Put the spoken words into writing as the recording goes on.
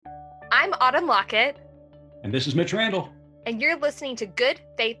I'm Autumn Lockett. And this is Mitch Randall. And you're listening to Good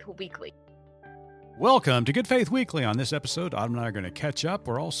Faith Weekly. Welcome to Good Faith Weekly. On this episode, Autumn and I are going to catch up.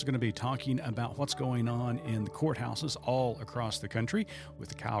 We're also going to be talking about what's going on in the courthouses all across the country with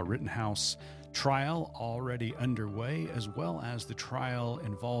the Kyle Rittenhouse trial already underway, as well as the trial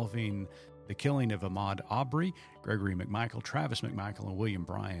involving the killing of Ahmaud Arbery. Gregory McMichael, Travis McMichael, and William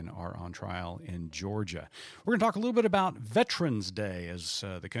Bryan are on trial in Georgia. We're going to talk a little bit about Veterans Day as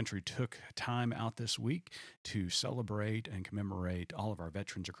the country took time out this week to celebrate and commemorate all of our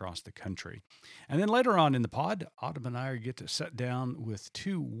veterans across the country. And then later on in the pod, Autumn and I get to sit down with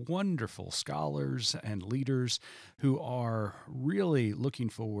two wonderful scholars and leaders who are really looking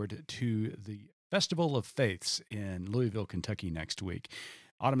forward to the Festival of Faiths in Louisville, Kentucky next week.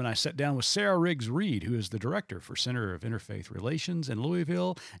 Autumn and I sat down with Sarah Riggs-Reed, who is the director for Center of Interfaith Relations in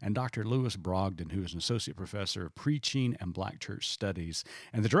Louisville, and Dr. Lewis Brogdon, who is an associate professor of preaching and Black Church Studies,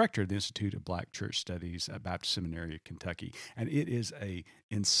 and the director of the Institute of Black Church Studies at Baptist Seminary of Kentucky. And it is a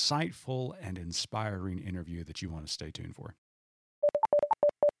insightful and inspiring interview that you want to stay tuned for.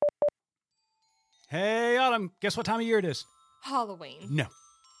 Hey, Autumn, guess what time of year it is? Halloween. No.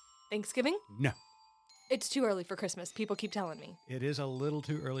 Thanksgiving? No. It's too early for Christmas. People keep telling me. It is a little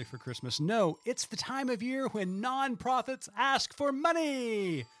too early for Christmas. No, it's the time of year when nonprofits ask for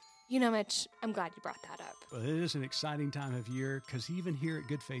money. You know, Mitch, I'm glad you brought that up. Well, it is an exciting time of year because even here at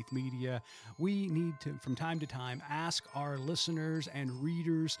Good Faith Media, we need to, from time to time, ask our listeners and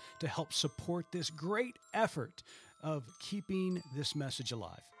readers to help support this great effort of keeping this message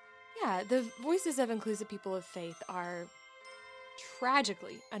alive. Yeah, the voices of inclusive people of faith are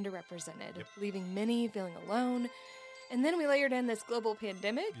tragically underrepresented, leaving many feeling alone. And then we layered in this global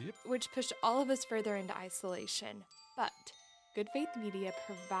pandemic, which pushed all of us further into isolation. But Good Faith Media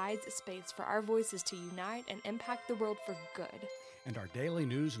provides a space for our voices to unite and impact the world for good. And our daily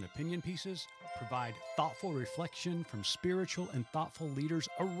news and opinion pieces provide thoughtful reflection from spiritual and thoughtful leaders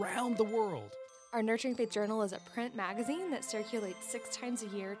around the world. Our Nurturing Faith Journal is a print magazine that circulates 6 times a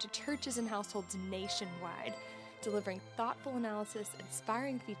year to churches and households nationwide, delivering thoughtful analysis,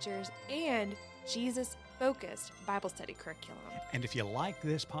 inspiring features, and Jesus-focused Bible study curriculum. And if you like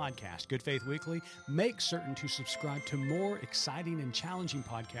this podcast, Good Faith Weekly, make certain to subscribe to more exciting and challenging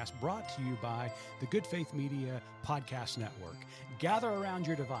podcasts brought to you by the Good Faith Media Podcast Network. Gather around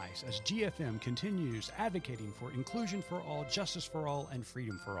your device as GFM continues advocating for inclusion for all, justice for all, and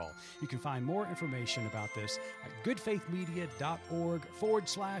freedom for all. You can find more information about this at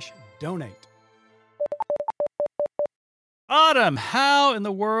goodfaithmedia.org/donate. Autumn, how in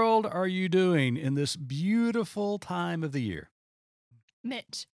the world are you doing in this beautiful time of the year?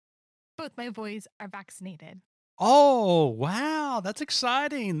 Mitch, both my boys are vaccinated. Oh, wow. That's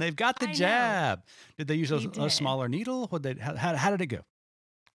exciting. They've got the I know. jab. Did they use They a did. smaller needle? How did it go?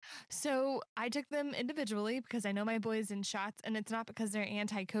 So I took them individually because I know my boys in shots, and it's not because they're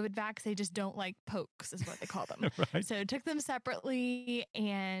anti-COVID vax. They just don't like pokes is what they call them. Right. So took them separately,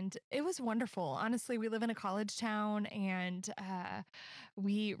 and it was wonderful. Honestly, we live in a college town, and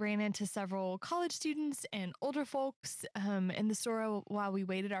we ran into several college students and older folks in the store while we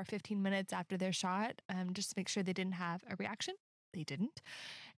waited our 15 minutes after their shot, just to make sure they didn't have a reaction. They didn't.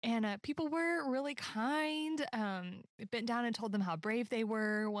 And people were really kind. Bent down and told them how brave they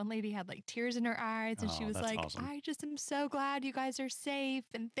were. One lady had like tears in her eyes, and she was that's like, awesome. I just am so glad you guys are safe,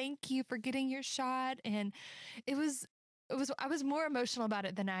 and thank you for getting your shot. And I was more emotional about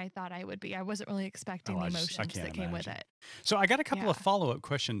it than I thought I would be. I wasn't really expecting the emotions that came with it. So I got a couple of Yeah. follow-up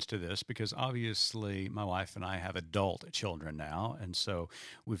questions to this because obviously my wife and I have adult children now. And so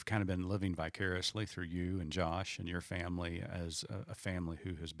we've kind of been living vicariously through you and Josh and your family as a family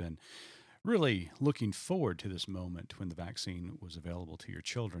who has been really looking forward to this moment when the vaccine was available to your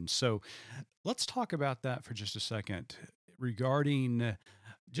children. So let's talk about that for just a second regarding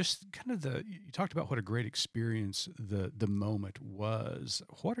just kind of you talked about what a great experience the moment was.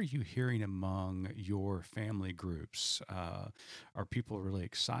 What are you hearing among your family groups? Are people really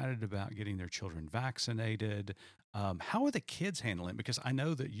excited about getting their children vaccinated? How are the kids handling it? Because I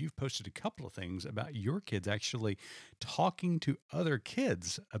know that you've posted a couple of things about your kids actually talking to other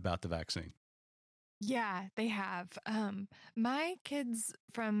kids about the vaccine. Yeah, they have. My kids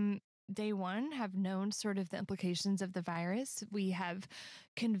from day one have known sort of the implications of the virus. We have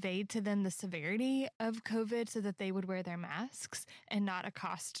conveyed to them the severity of COVID so that they would wear their masks and not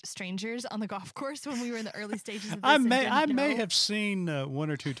accost strangers on the golf course when we were in the early stages of this. I and may didn't know. have seen one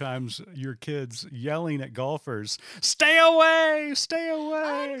or two times your kids yelling at golfers, "Stay away, stay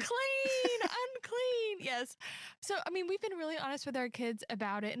away." Unclean. Yes. So, I mean, we've been really honest with our kids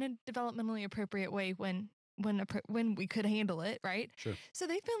about it in a developmentally appropriate way when when we could handle it, right? Sure. So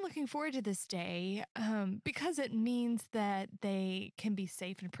they've been looking forward to this day because it means that they can be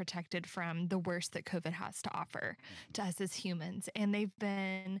safe and protected from the worst that COVID has to offer to us as humans. And they've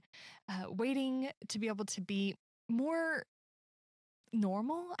been waiting to be able to be more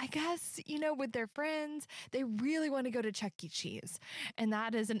normal, I guess, with their friends. They really want to go to Chuck E. Cheese. And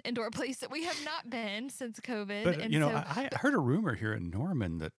that is an indoor place that we have not been since COVID. But, and I heard a rumor here in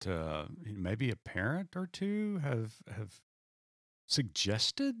Norman that maybe a parent or two have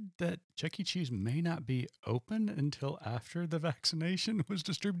suggested that Chuck E. Cheese may not be open until after the vaccination was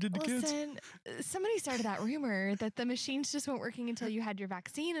distributed to kids. Listen, somebody started that rumor that the machines just weren't working until you had your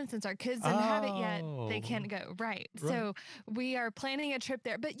vaccine. And since our kids didn't have it yet, they can't go. Right. So we are planning a trip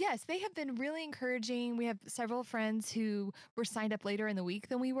there. But yes, they have been really encouraging. We have several friends who were signed up later in the week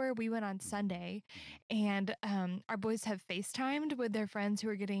than we were. We went on Sunday, and our boys have FaceTimed with their friends who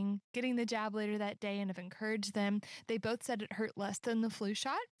are getting the jab later that day and have encouraged them. They both said it hurt less than the flu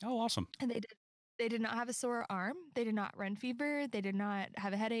shot. Oh, awesome. And they did not have a sore arm. They did not run fever. They did not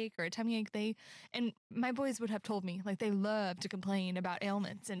have a headache or a tummy ache. And my boys would have told me, like, they love to complain about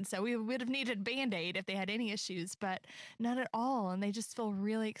ailments. And so we would have needed a Band-Aid if they had any issues, but not at all. And they just feel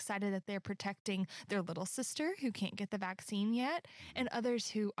really excited that they're protecting their little sister who can't get the vaccine yet and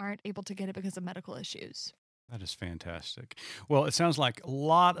others who aren't able to get it because of medical issues. That is fantastic. Well, it sounds like a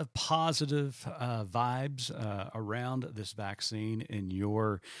lot of positive vibes around this vaccine in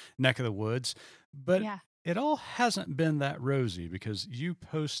your neck of the woods, but it all hasn't been that rosy, because you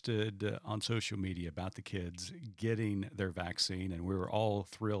posted on social media about the kids getting their vaccine, and we were all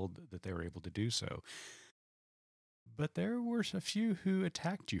thrilled that they were able to do so. But there were a few who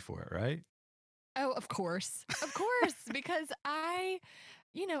attacked you for it, right? Oh, of course, because I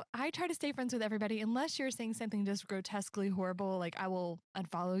try to stay friends with everybody unless you're saying something just grotesquely horrible. Like, I will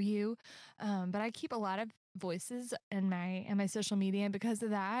unfollow you. But I keep a lot of voices in my social media. And because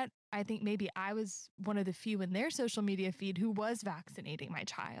of that, I think maybe I was one of the few in their social media feed who was vaccinating my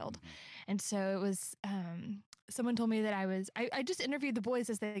child. And so it was, someone told me that I just interviewed the boys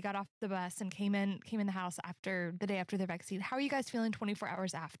as they got off the bus and came in the house the day after their vaccine. How are you guys feeling 24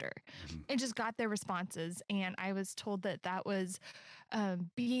 hours after? And just got their responses. And I was told that was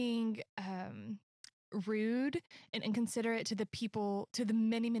being rude and inconsiderate to the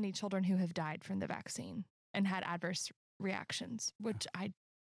many, many children who have died from the vaccine and had adverse reactions, which I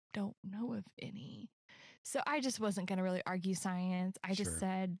don't know of any. So I just wasn't going to really argue science. I just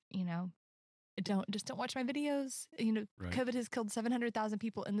said, don't watch my videos. COVID has killed 700,000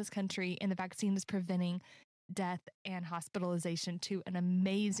 people in this country, and the vaccine is preventing death and hospitalization to an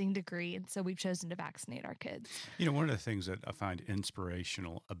amazing degree. And so we've chosen to vaccinate our kids. One of the things that I find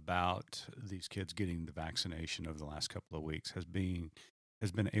inspirational about these kids getting the vaccination over the last couple of weeks has been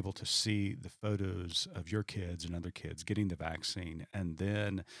able to see the photos of your kids and other kids getting the vaccine, and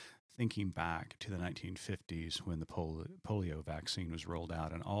then thinking back to the 1950s when the polio vaccine was rolled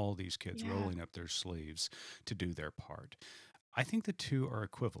out, and all these kids rolling up their sleeves to do their part. I think the two are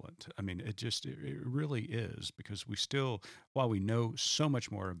equivalent. I mean, it really is, because while we know so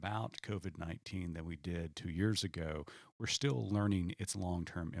much more about COVID-19 than we did 2 years ago, we're still learning its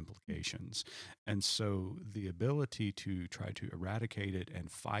long-term implications. And so the ability to try to eradicate it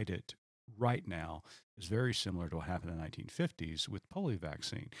and fight it right now is very similar to what happened in the 1950s with polio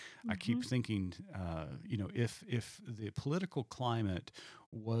vaccine. I keep thinking, if the political climate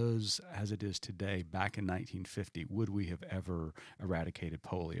was as it is today back in 1950, would we have ever eradicated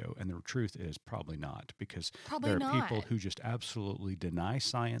polio? And the truth is probably not, because there are people who just absolutely deny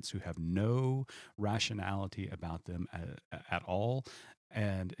science, who have no rationality about them at all.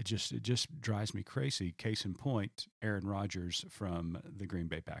 And it just drives me crazy. Case in point, Aaron Rodgers from the Green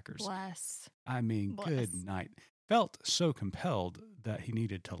Bay Packers. Bless. I mean, good night. Felt so compelled that he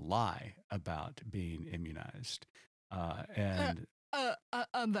needed to lie about being immunized. I'm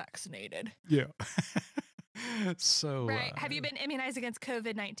vaccinated. Yeah. So right. Have you been immunized against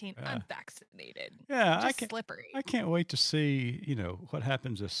COVID-19? I'm vaccinated. Yeah, slippery. I can't wait to see, what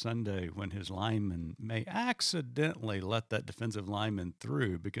happens this Sunday when his lineman may accidentally let that defensive lineman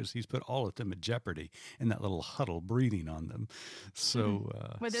through, because he's put all of them at jeopardy in that little huddle breathing on them. So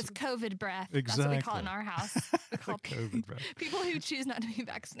with his COVID breath. Exactly. That's what we call it in our house. We call COVID breath. People who choose not to be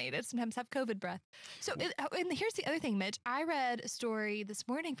vaccinated sometimes have COVID breath. So and here's the other thing, Mitch. I read a story this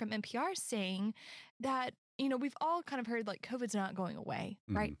morning from NPR saying that we've all kind of heard, like, COVID's not going away,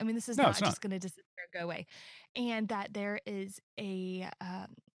 right? I mean, this is not just going to disappear and go away. And that there is a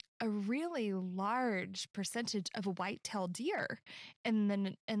really large percentage of white-tailed deer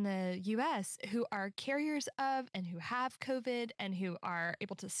in the U.S. who are carriers of and who have COVID and who are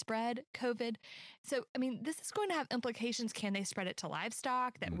able to spread COVID. So, I mean, this is going to have implications. Can they spread it to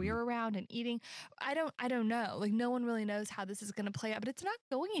livestock that we're around and eating? I don't know. Like, no one really knows how this is going to play out, but it's not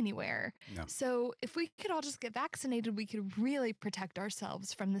going anywhere. No. So if we could all just get vaccinated, we could really protect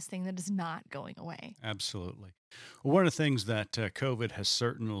ourselves from this thing that is not going away. Absolutely. Well, one of the things that COVID has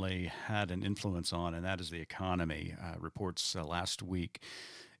certainly had an influence on, and that is the economy. Reports last week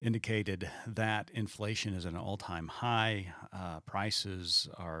indicated that inflation is at an all-time high. Prices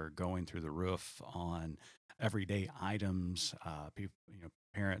are going through the roof on everyday items. People,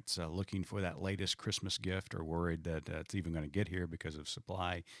 parents looking for that latest Christmas gift are worried that it's even going to get here because of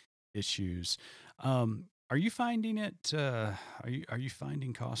supply issues. Are you finding it? Are you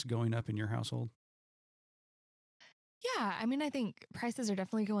finding costs going up in your household? Yeah, I mean, I think prices are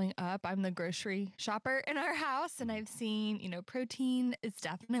definitely going up. I'm the grocery shopper in our house, and I've seen, protein is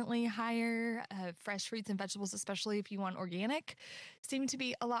definitely higher. Fresh fruits and vegetables, especially if you want organic, seem to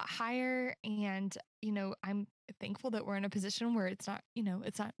be a lot higher. And, I'm thankful that we're in a position where it's not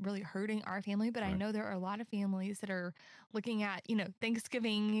really hurting our family. But I Right. know there are a lot of families that are looking at,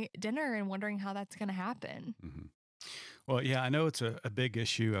 Thanksgiving dinner and wondering how that's going to happen. Mm-hmm. Well, yeah, I know it's a big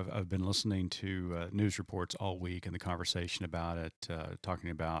issue. I've been listening to news reports all week and the conversation about it, talking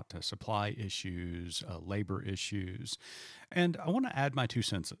about supply issues, labor issues. And I want to add my 2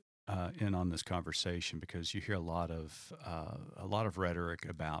 cents in on this conversation because you hear a lot of rhetoric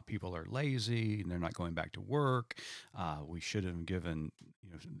about people are lazy and they're not going back to work. We should have given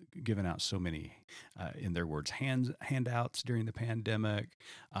out so many, in their words, handouts during the pandemic.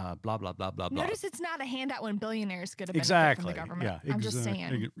 Blah blah blah blah blah. Notice it's not a handout when billionaires get a benefit Exactly. from the government. Yeah. I'm just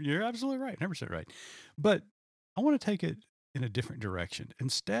saying. You're absolutely right. 100% right. But I want to take it in a different direction.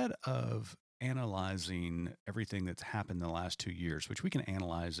 Instead of analyzing everything that's happened in the last 2 years, which we can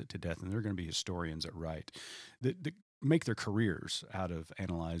analyze it to death, and there are going to be historians that write that make their careers out of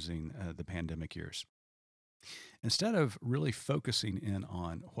analyzing the pandemic years. Instead of really focusing in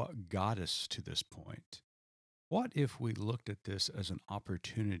on what got us to this point, what if we looked at this as an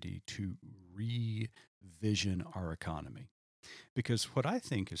opportunity to revision our economy? Because what I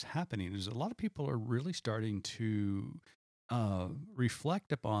think is happening is a lot of people are really starting to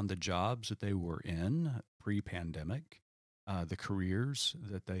reflect upon the jobs that they were in pre-pandemic, the careers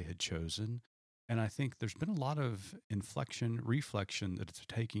that they had chosen. And I think there's been a lot of reflection that is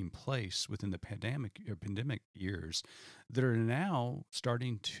taking place within the pandemic years that are now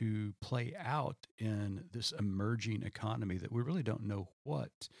starting to play out in this emerging economy that we really don't know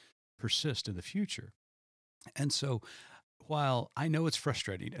what persist in the future. And so while I know it's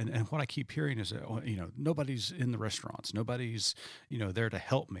frustrating, and what I keep hearing is that, nobody's in the restaurants, nobody's, there to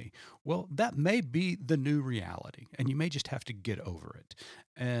help me. Well, that may be the new reality, and you may just have to get over it.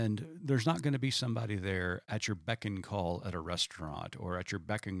 And there's not going to be somebody there at your beck and call at a restaurant or at your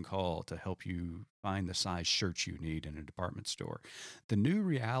beck and call to help you find the size shirt you need in a department store. The new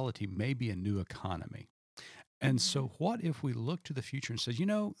reality may be a new economy. And so, what if we look to the future and said,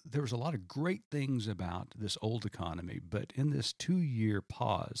 there was a lot of great things about this old economy, but in this 2-year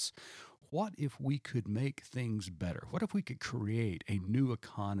pause, what if we could make things better? What if we could create a new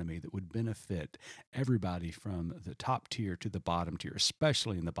economy that would benefit everybody from the top tier to the bottom tier,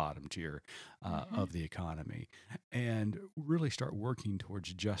 especially in the bottom tier of the economy, and really start working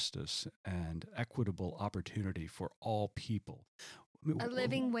towards justice and equitable opportunity for all people? A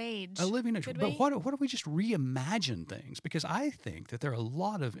living wage. A living wage. Could But we? what if we just reimagine things? Because I think that there are a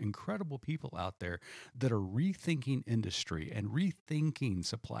lot of incredible people out there that are rethinking industry and rethinking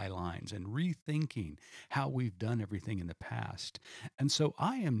supply lines and rethinking how we've done everything in the past. And so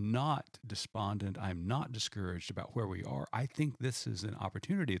I am not despondent. I'm not discouraged about where we are. I think this is an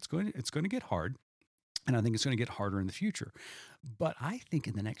opportunity. It's going to get hard. And I think it's going to get harder in the future. But I think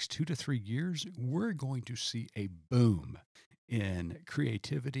in the next 2 to 3 years, we're going to see a boom in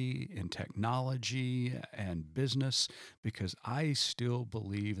creativity, in technology, and business, because I still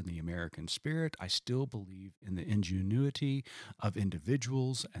believe in the American spirit. I still believe in the ingenuity of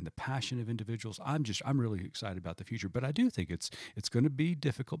individuals and the passion of individuals. I'm really excited about the future, but I do think it's going to be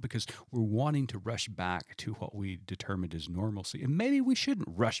difficult because we're wanting to rush back to what we determined as normalcy. And maybe we shouldn't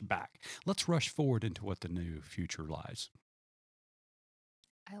rush back. Let's rush forward into what the new future lies.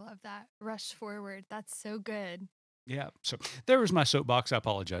 I love that. Rush forward. That's so good. Yeah. So there was my soapbox. I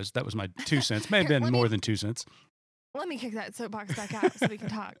apologize. That was my 2 cents. May have Here, been more than 2 cents. Let me kick that soapbox back out so we can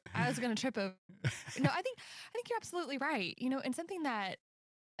talk. I was going to trip over. No, I think you're absolutely right. And something that,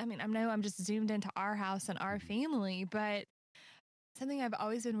 I know I'm just zoomed into our house and our family, but something I've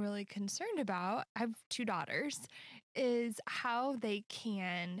always been really concerned about, I have 2 daughters, is how they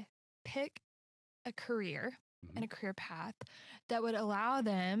can pick a career and a career path that would allow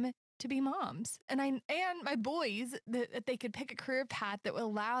them to be moms. And my boys, that they could pick a career path that will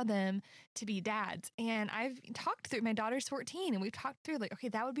allow them to be dads. And I've talked through, my daughter's 14, and we've talked through like, okay,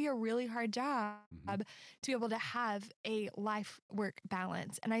 that would be a really hard job to be able to have a life work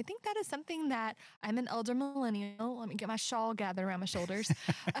balance. And I think that is something that I'm an elder millennial. Let me get my shawl gathered around my shoulders.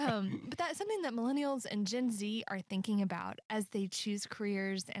 But that's something that millennials and Gen Z are thinking about as they choose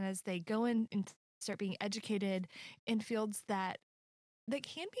careers and as they go in and start being educated in fields that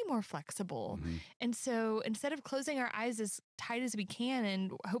can be more flexible. And so instead of closing our eyes as tight as we can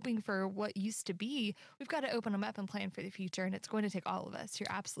and hoping for what used to be, we've got to open them up and plan for the future. And it's going to take all of us. You're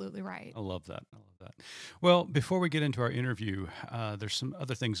absolutely right. I love that. Well, before we get into our interview, there's some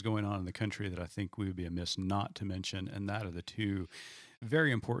other things going on in the country that I think we would be amiss not to mention. And that are the two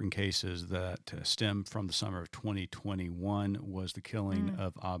very important cases that stem from the summer of 2021 was the killing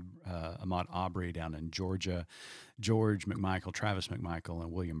of Ahmaud Arbery down in Georgia. George McMichael, Travis McMichael,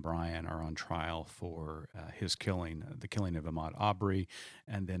 and William Bryan are on trial for his killing, the killing of Ahmaud Arbery.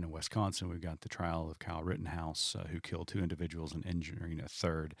 And then in Wisconsin, we've got the trial of Kyle Rittenhouse, who killed two individuals and injuring a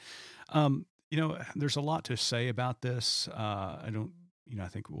third. There's a lot to say about this. I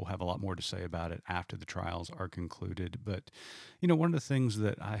think we'll have a lot more to say about it after the trials are concluded. But, one of the things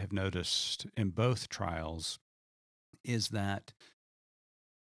that I have noticed in both trials is that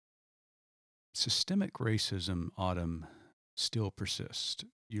systemic racism, Autumn, still persists.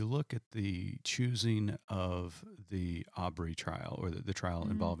 You look at the choosing of the Arbery trial, or the trial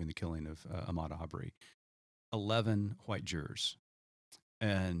involving the killing of Ahmaud Arbery, 11 white jurors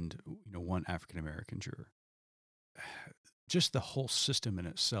and, one African-American juror. Just the whole system in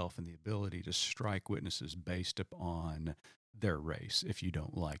itself and the ability to strike witnesses based upon their race if you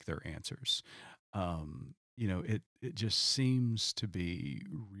don't like their answers. It just seems to be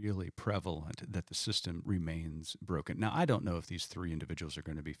really prevalent that the system remains broken. Now, I don't know if these three individuals are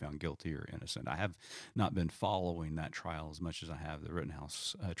going to be found guilty or innocent. I have not been following that trial as much as I have the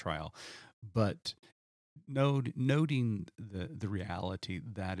Rittenhouse trial, but noting the reality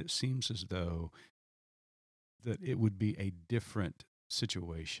that it seems as though that it would be a different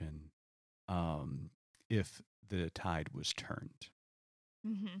situation if the tide was turned.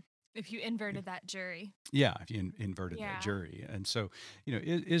 If you inverted that jury. Yeah, if you inverted that jury. And so,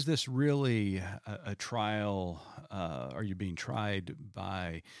 is this really a trial? Are you being tried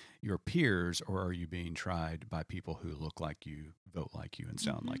by your peers, or are you being tried by people who look like you, vote like you, and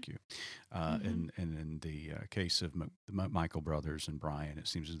sound like you? And in the case of the Michael brothers and Bryan, it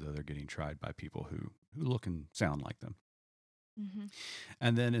seems as though they're getting tried by people who look and sound like them.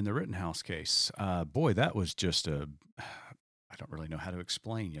 And then in the Rittenhouse case, that was just I don't really know how to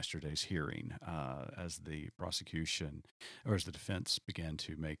explain yesterday's hearing as the prosecution, or as the defense began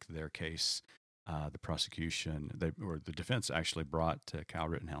to make their case. The defense actually brought Kyle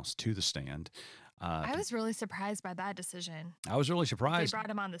Rittenhouse to the stand. I was really surprised by that decision. I was really surprised. They brought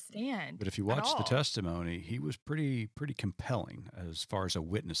him on the stand. But if you watch the testimony, he was pretty compelling as far as a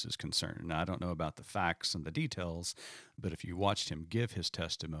witness is concerned. Now, I don't know about the facts and the details, but if you watched him give his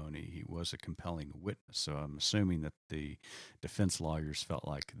testimony, he was a compelling witness. So I'm assuming that the defense lawyers felt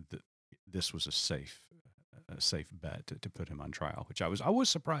like this was a safe bet to put him on trial, which I was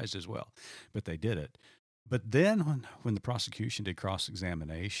surprised as well, but they did it. But then when the prosecution did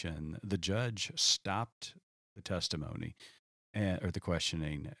cross-examination, the judge stopped the testimony or the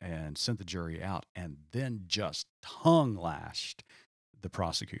questioning and sent the jury out, and then just tongue-lashed the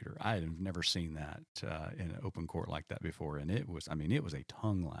prosecutor. I have never seen that in an open court like that before, and it was a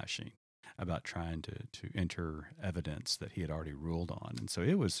tongue-lashing about trying to enter evidence that he had already ruled on. And so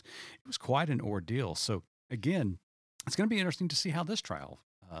it was quite an ordeal. So again, it's going to be interesting to see how this trial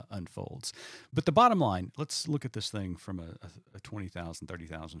unfolds. But the bottom line, let's look at this thing from a 20,000,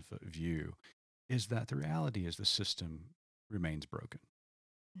 30,000 foot view, is that the reality is the system remains broken.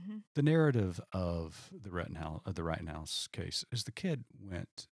 The narrative of the Rittenhouse case is the kid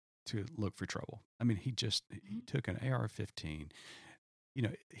went to look for trouble. I mean, he took an AR-15.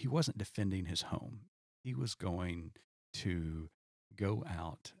 He wasn't defending his home. He was going to go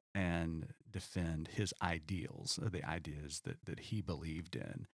out and defend his ideals, the ideas that he believed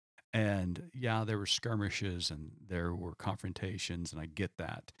in. And yeah, there were skirmishes and there were confrontations, and I get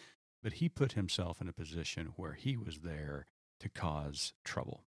that. But he put himself in a position where he was there to cause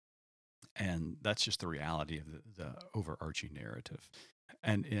trouble. And that's just the reality of the overarching narrative.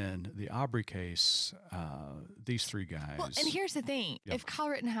 And in the Arbery case, these three guys... Well, and here's the thing. Yep. If Kyle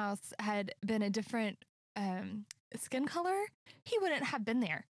Rittenhouse had been a different skin color, he wouldn't have been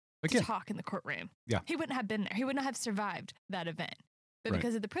there to talk in the courtroom. Yeah. He wouldn't have been there. He wouldn't have survived that event. But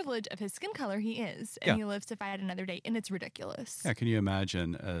because of the privilege of his skin color, he is. And he lives to fight another day. And it's ridiculous. Yeah, can you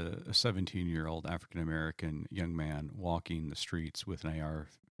imagine a 17-year-old African-American young man walking the streets with an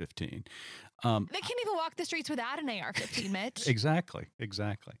AR-15? They can't even walk the streets without an AR-15, Mitch. Exactly.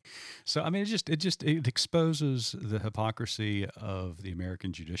 So, I mean, it exposes the hypocrisy of the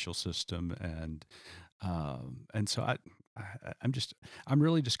American judicial system. And so I'm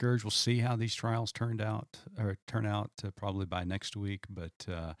really discouraged. We'll see how these trials turn out probably by next week, but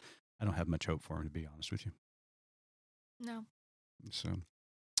I don't have much hope for him, to be honest with you. No. So,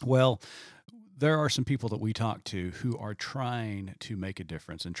 well, there are some people that we talk to who are trying to make a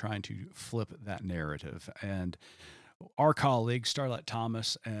difference and trying to flip that narrative. And our colleague, Starlette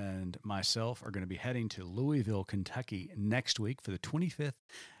Thomas, and myself are going to be heading to Louisville, Kentucky next week for the 25th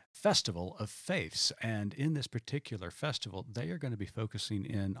Festival of Faiths. And in this particular festival, they are going to be focusing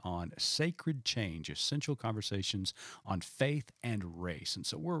in on sacred change, essential conversations on faith and race. And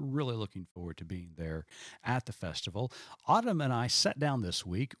so we're really looking forward to being there at the festival. Autumn and I sat down this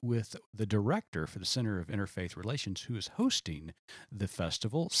week with the director for the Center of Interfaith Relations, who is hosting the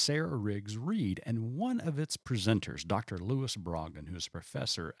festival, Sarah Riggs Reed, and one of its presenters, Dr. Lewis Brogdon, who is a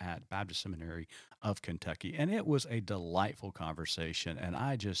professor at Baptist Seminary of Kentucky. And it was a delightful conversation, and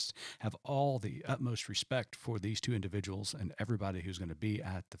I just have all the utmost respect for these two individuals and everybody who's going to be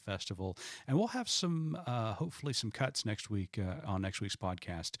at the festival. And we'll have some, hopefully some cuts next week on next week's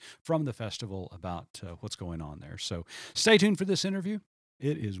podcast from the festival about what's going on there. So stay tuned for this interview.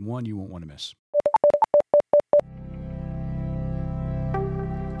 It is one you won't want to miss.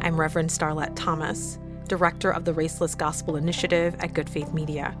 I'm Reverend Starlette Thomas, director of the Raceless Gospel Initiative at Good Faith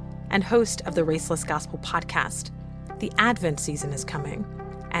Media and host of the Raceless Gospel podcast. The Advent season is coming,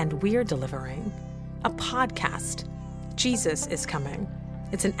 and we're delivering a podcast. Jesus is Coming.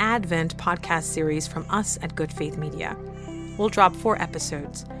 It's an Advent podcast series from us at Good Faith Media. We'll drop 4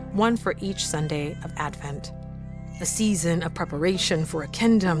 episodes, one for each Sunday of Advent. A season of preparation for a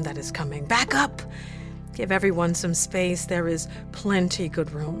kingdom that is coming. Back up! Give everyone some space. There is plenty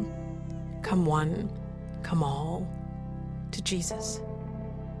good room. Come one, come all, to Jesus.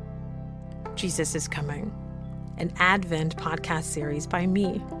 Jesus is Coming. An Advent podcast series by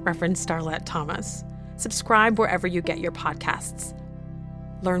me, Reverend Starlette Thomas. Subscribe wherever you get your podcasts.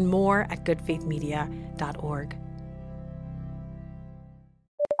 Learn more at goodfaithmedia.org.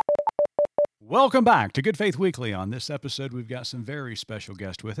 Welcome back to Good Faith Weekly. On this episode, we've got some very special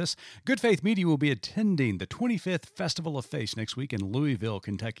guests with us. Good Faith Media will be attending the 25th Festival of Faith next week in Louisville,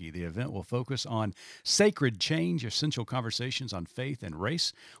 Kentucky. The event will focus on sacred change, essential conversations on faith and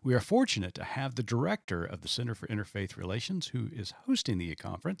race. We are fortunate to have the director of the Center for Interfaith Relations, who is hosting the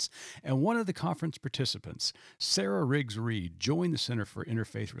conference, and one of the conference participants, Sarah Riggs Reed, joined the Center for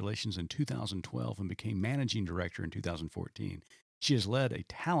Interfaith Relations in 2012 and became managing director in 2014. She has led a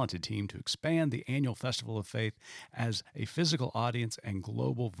talented team to expand the annual Festival of Faith as a physical audience and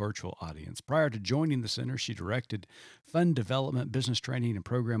global virtual audience. Prior to joining the center, she directed fund development, business training, and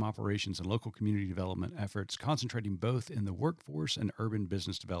program operations and local community development efforts, concentrating both in the workforce and urban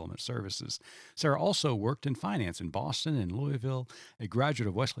business development services. Sarah also worked in finance in Boston and Louisville. A graduate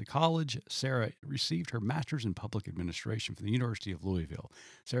of Wesley College, Sarah received her master's in public administration from the University of Louisville.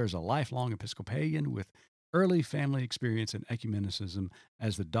 Sarah is a lifelong Episcopalian with early family experience in ecumenicism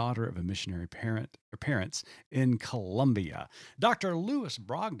as the daughter of a missionary parents in Colombia. Dr. Lewis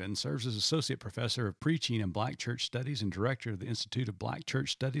Brogdon serves as Associate Professor of Preaching and Black Church Studies and Director of the Institute of Black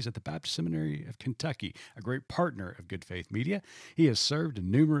Church Studies at the Baptist Seminary of Kentucky, a great partner of Good Faith Media. He has served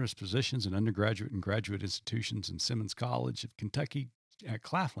in numerous positions in undergraduate and graduate institutions in Simmons College of Kentucky, at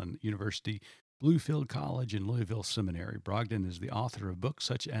Claflin University, Bluefield College, and Louisville Seminary. Brogdon is the author of books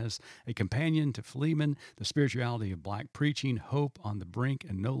such as A Companion to Fleeman, The Spirituality of Black Preaching, Hope on the Brink,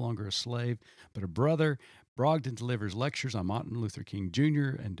 and No Longer a Slave, but a Brother. Brogdon delivers lectures on Martin Luther King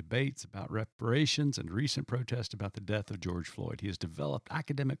Jr. and debates about reparations and recent protests about the death of George Floyd. He has developed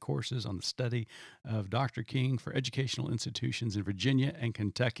academic courses on the study of Dr. King for educational institutions in Virginia and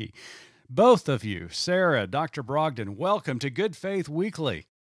Kentucky. Both of you, Sarah, Dr. Brogdon, welcome to Good Faith Weekly.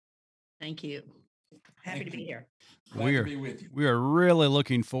 Thank you. Happy to be here. Glad to be with you. We are really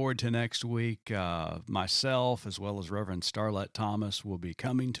looking forward to next week. Myself, as well as Reverend Starlette Thomas, will be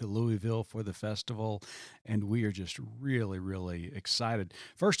coming to Louisville for the festival, and we are just really, really excited.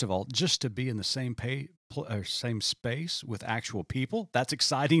 First of all, just to be in the same space with actual people. That's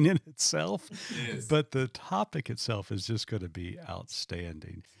exciting in itself. It is. But the topic itself is just going to be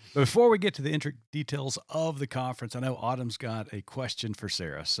outstanding. Before we get to the details of the conference, I know Autumn's got a question for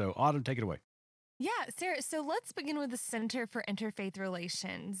Sarah. So Autumn, take it away. Yeah, Sarah, so let's begin with the Center for Interfaith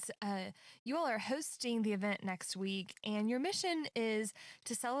Relations. You all are hosting the event next week, and your mission is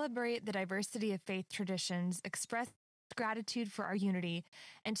to celebrate the diversity of faith traditions, express gratitude for our unity,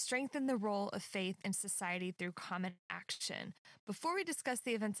 and strengthen the role of faith in society through common action. Before we discuss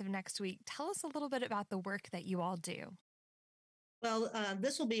the events of next week, tell us a little bit about the work that you all do. Well,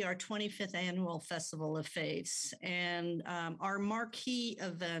 this will be our 25th annual Festival of Faiths, and our marquee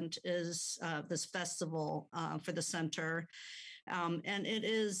event is this festival for the center. And it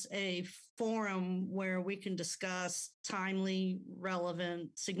is a forum where we can discuss timely, relevant,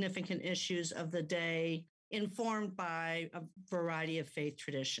 significant issues of the day, informed by a variety of faith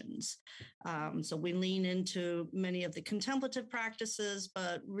traditions. So we lean into many of the contemplative practices,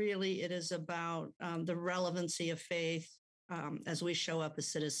 but really it is about the relevancy of faith as we show up as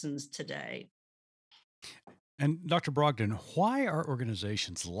citizens today. And Dr. Brogdon, why are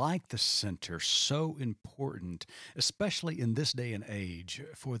organizations like the Center so important, especially in this day and age,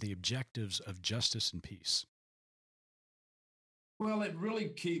 for the objectives of justice and peace? Well, it really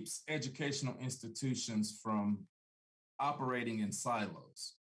keeps educational institutions from operating in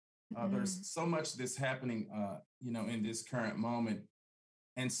silos. There's so much that's happening, in this current moment.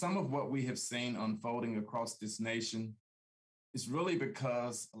 And some of what we have seen unfolding across this nation is really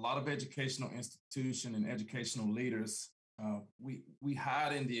because a lot of educational institution and educational leaders, we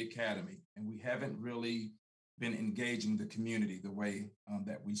hide in the academy, and we haven't really been engaging the community the way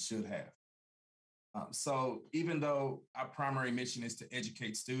that we should have. So even though our primary mission is to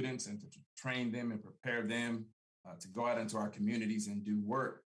educate students and to train them and prepare them to go out into our communities and do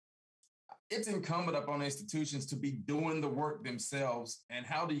work, it's incumbent upon institutions to be doing the work themselves. And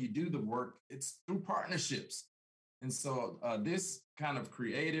how do you do the work? It's through partnerships. And so this kind of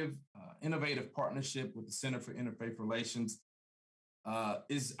creative, innovative partnership with the Center for Interfaith Relations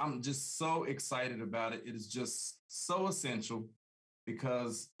I'm just so excited about it. It is just so essential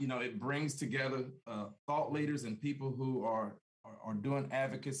because, it brings together thought leaders and people who are doing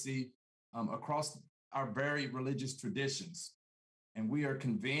advocacy across our very religious traditions. And we are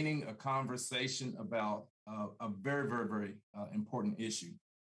convening a conversation about a very, very, very important issue.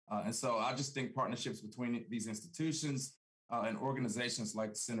 And so I just think partnerships between these institutions and organizations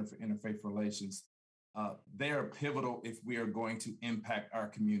like the Center for Interfaith Relations, they are pivotal if we are going to impact our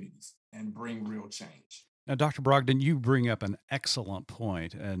communities and bring real change. Now, Dr. Brogdon, you bring up an excellent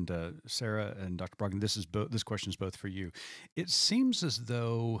point, and Sarah and Dr. Brogdon, this question is both for you. It seems as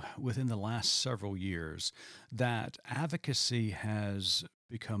though within the last several years that advocacy has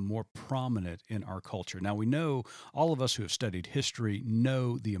become more prominent in our culture. Now, we know, all of us who have studied history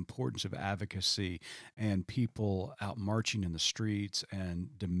know the importance of advocacy and people out marching in the streets and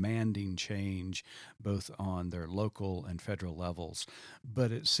demanding change both on their local and federal levels.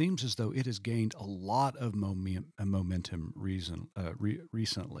 But it seems as though it has gained a lot of momentum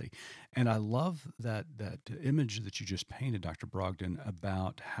recently. And I love that image that you just painted, Dr. Brogdon,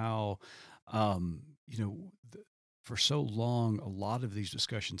 about how, for so long, a lot of these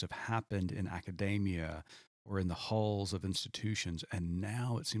discussions have happened in academia or in the halls of institutions, and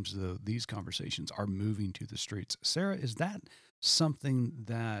now it seems as though these conversations are moving to the streets. Sarah, is that something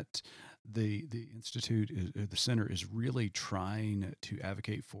that the institute, the center, is really trying to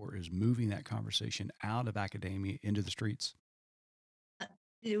advocate for? Is moving that conversation out of academia into the streets?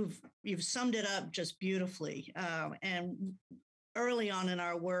 You've summed it up just beautifully, and early on in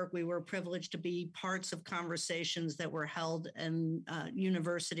our work, we were privileged to be parts of conversations that were held in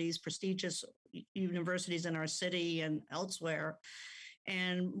universities, prestigious universities in our city and elsewhere.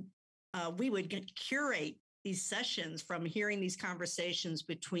 And we would curate these sessions from hearing these conversations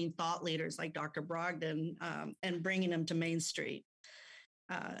between thought leaders like Dr. Brogdon and bringing them to Main Street.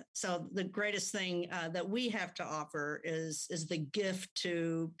 So the greatest thing that we have to offer is the gift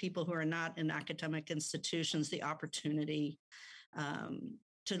to people who are not in academic institutions, the opportunity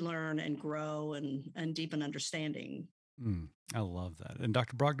to learn and grow and deepen understanding. I love that. And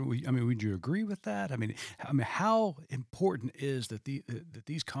Dr. Brogdon, would you agree with that? I mean, how important is that that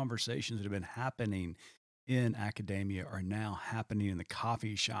these conversations that have been happening in academia are now happening in the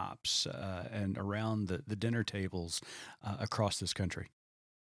coffee shops and around the dinner tables across this country?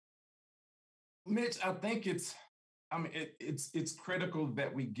 Mitch, I think it's critical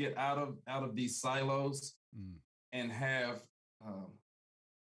that we get out of these silos and have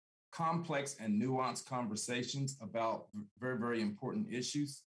complex and nuanced conversations about very, very important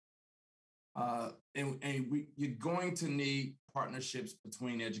issues. You're going to need partnerships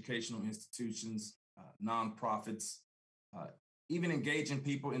between educational institutions, nonprofits, even engaging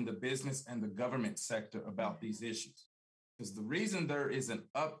people in the business and the government sector about these issues. Because the reason there is an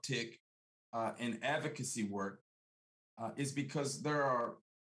uptick in advocacy work is because there are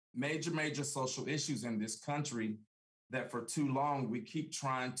major social issues in this country that for too long we keep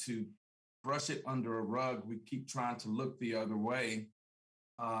trying to brush it under a rug. We keep trying to look the other way.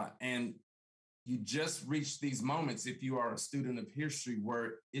 And you just reach these moments, if you are a student of history,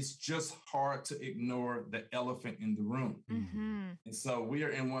 where it's just hard to ignore the elephant in the room. Mm-hmm. And so we are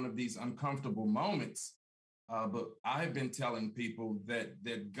in one of these uncomfortable moments. But I've been telling people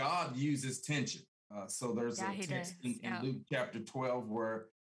that God uses tension. So there's a text in Luke chapter 12 where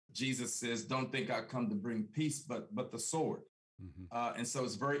Jesus says, "Don't think I come to bring peace, but the sword." Mm-hmm. And so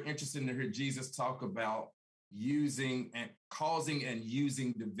it's very interesting to hear Jesus talk about causing and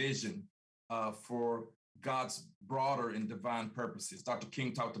using division for God's broader and divine purposes. Dr.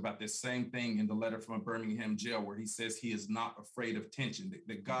 King talked about this same thing in the letter from a Birmingham jail, where he says he is not afraid of tension,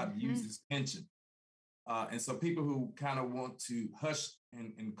 that God uses tension. And so people who kind of want to hush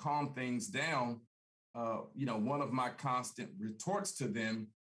and calm things down, one of my constant retorts to them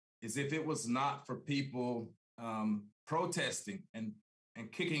is, if it was not for people protesting and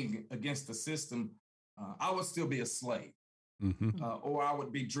kicking against the system, I would still be a slave. Mm-hmm. Or I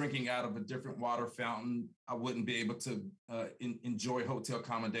would be drinking out of a different water fountain. I wouldn't be able to enjoy hotel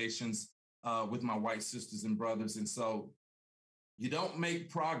accommodations with my white sisters and brothers. And so you don't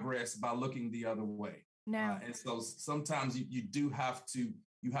make progress by looking the other way. No. And so sometimes you do have to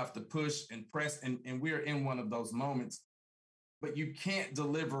push and press, and we're in one of those moments, but you can't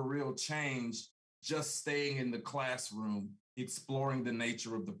deliver real change just staying in the classroom, exploring the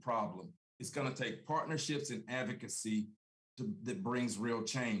nature of the problem. It's going to take partnerships and advocacy that brings real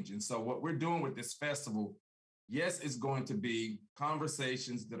change. And so what we're doing with this festival, yes, it's going to be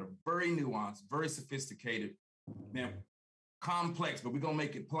conversations that are very nuanced, very sophisticated, complex, but we're going to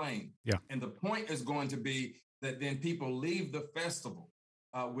make it plain. Yeah. And the point is going to be that then people leave the festival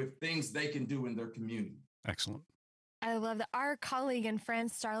with things they can do in their community. Excellent. I love that. Our colleague and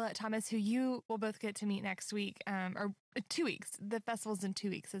friend, Starlet Thomas, who you will both get to meet next week, or 2 weeks. The festival's in 2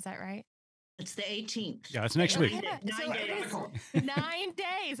 weeks. Is that right? It's the 18th. Yeah, it's next week. 9 days. 9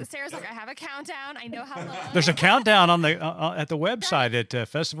 days. Sarah's like, I have a countdown. I know how long. There's a countdown on the at the website at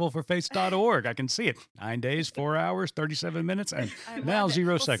festivalforfaith.org. I can see it. 9 days, 4 hours, 37 minutes, and now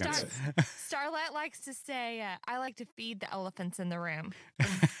 0 seconds. Starlet likes to say, I like to feed the elephants in the room.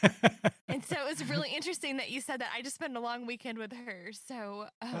 And so it was really interesting that you said that. I just spent a long weekend with her. So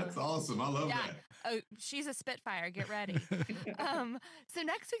that's awesome. I love that. Oh, she's a Spitfire. Get ready. So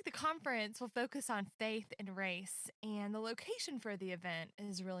next week, the conference will focus on faith and race, and the location for the event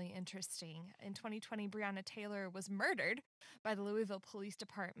is really interesting. In 2020, Breonna Taylor was murdered by the Louisville Police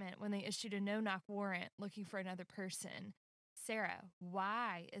Department when they issued a no-knock warrant looking for another person. Sarah,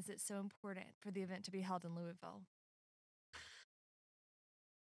 why is it so important for the event to be held in Louisville?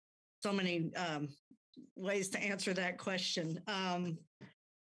 So many ways to answer that question.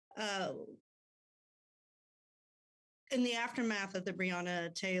 In the aftermath of the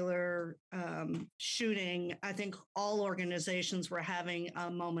Breonna Taylor shooting, I think all organizations were having a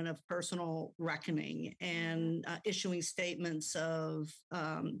moment of personal reckoning and issuing statements of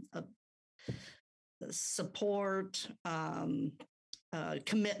support,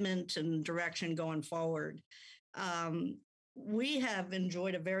 commitment, and direction going forward. We have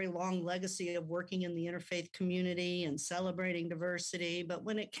enjoyed a very long legacy of working in the interfaith community and celebrating diversity. But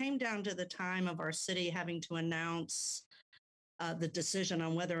when it came down to the time of our city having to announce the decision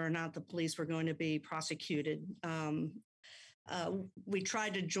on whether or not the police were going to be prosecuted, we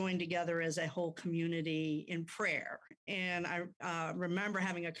tried to join together as a whole community in prayer. And I remember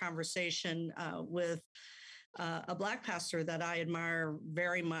having a conversation with a Black pastor that I admire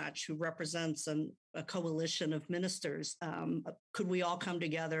very much, who represents a coalition of ministers. Could we all come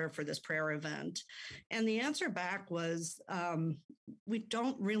together for this prayer event? And the answer back was, we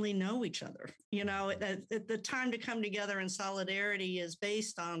don't really know each other. The time to come together in solidarity is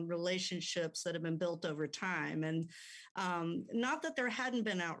based on relationships that have been built over time. And not that there hadn't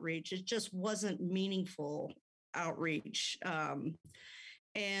been outreach, it just wasn't meaningful outreach.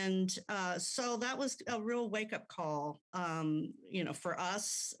 So that was a real wake-up call, for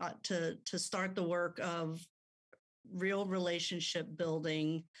us to start the work of real relationship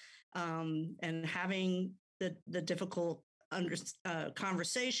building and having the difficult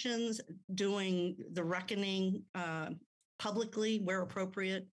conversations, doing the reckoning publicly where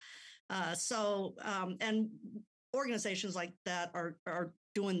appropriate. And organizations like that are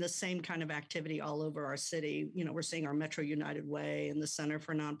doing the same kind of activity all over our city. We're seeing our Metro United Way and the Center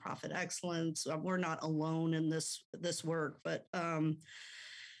for Nonprofit Excellence. We're not alone in this work, but I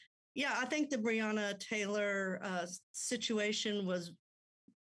think the Breonna Taylor situation was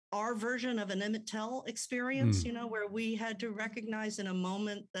our version of an Emmett Till experience, where we had to recognize in a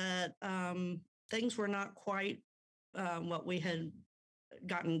moment that things were not quite what we had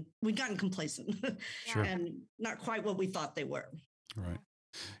gotten. We'd gotten complacent Sure. and not quite what we thought they were. Right.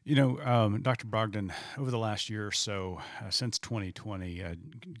 Dr. Brogdon, over the last year or so, since 2020,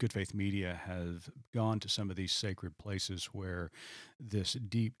 Good Faith Media has gone to some of these sacred places where this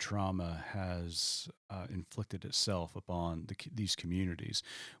deep trauma has inflicted itself upon these communities.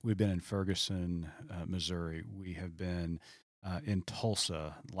 We've been in Ferguson, Missouri. We have been in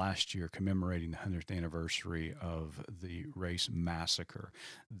Tulsa last year, commemorating the 100th anniversary of the race massacre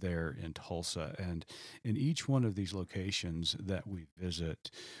there in Tulsa. And in each one of these locations that we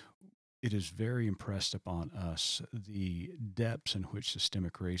visit, it is very impressed upon us the depths in which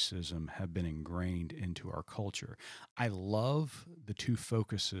systemic racism have been ingrained into our culture. I love the two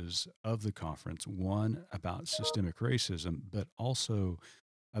focuses of the conference, one about systemic racism, but also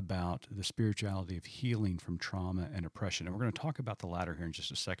about the spirituality of healing from trauma and oppression. And we're going to talk about the latter here in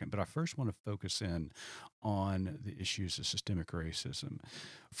just a second, but I first want to focus in on the issues of systemic racism.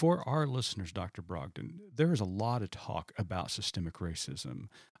 For our listeners, Dr. Brogdon, there is a lot of talk about systemic racism.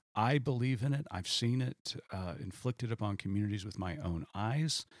 I believe in it. I've seen it inflicted upon communities with my own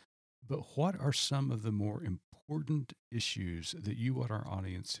eyes. But what are some of the more important issues that you want our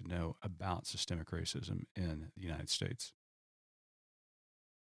audience to know about systemic racism in the United States?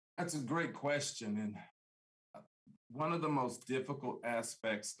 That's a great question. And one of the most difficult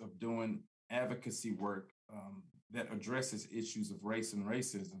aspects of doing advocacy work that addresses issues of race and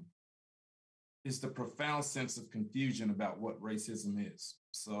racism is the profound sense of confusion about what racism is.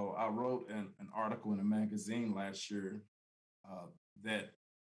 So I wrote an article in a magazine last year that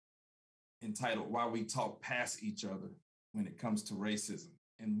entitled "Why We Talk Past Each Other When It Comes to Racism."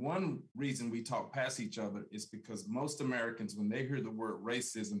 And one reason we talk past each other is because most Americans, when they hear the word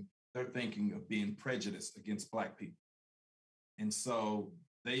racism, they're thinking of being prejudiced against Black people. And so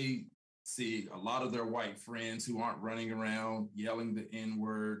they see a lot of their white friends who aren't running around yelling the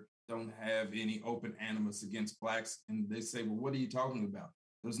N-word, don't have any open animus against Blacks. And they say, well, what are you talking about?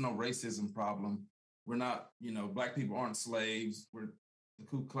 There's no racism problem. We're not, Black people aren't slaves. The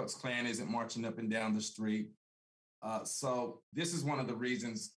Ku Klux Klan isn't marching up and down the street. So this is one of the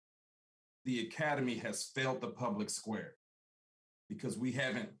reasons the Academy has failed the public square, because we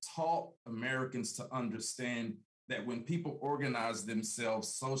haven't taught Americans to understand that when people organize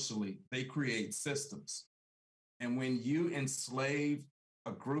themselves socially, they create systems. And when you enslave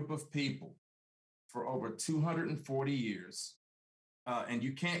a group of people for over 240 years, and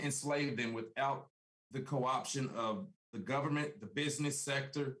you can't enslave them without the co-option of the government, the business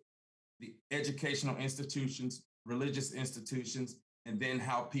sector, the educational institutions, religious institutions, and then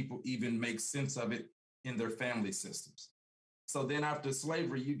how people even make sense of it in their family systems. So then after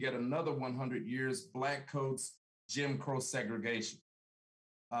slavery, you get another 100 years, Black codes, Jim Crow segregation.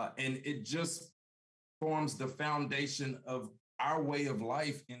 And it just forms the foundation of our way of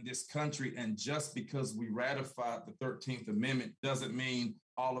life in this country. And just because we ratified the 13th Amendment doesn't mean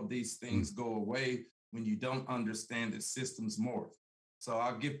all of these things go away when you don't understand that systems morph. So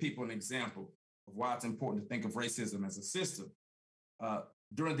I'll give people an example of why it's important to think of racism as a system.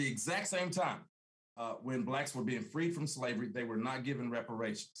 During the exact same time when Blacks were being freed from slavery, they were not given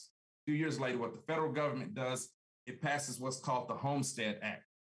reparations. 2 years later, what the federal government does, it passes what's called the Homestead Act,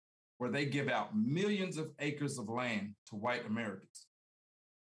 where they give out millions of acres of land to white Americans.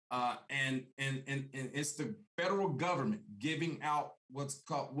 And it's the federal government giving out what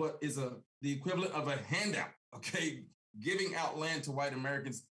is the equivalent of a handout, okay? Giving out land to white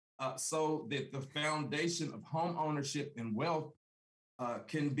Americans so that the foundation of home ownership and wealth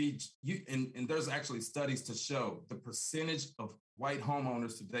can be, and there's actually studies to show the percentage of white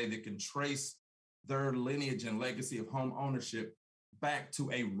homeowners today that can trace their lineage and legacy of home ownership back to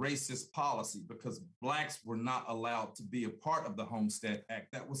a racist policy, because Blacks were not allowed to be a part of the Homestead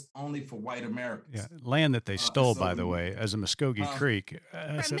Act. That was only for white Americans. Yeah, land that they stole, by the way, as a Muskogee Creek.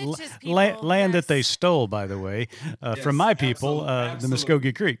 Land that they stole, by the way, from my people, the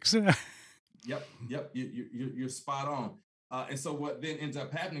Muskogee Creeks. Yep, you're spot on. And so what then ends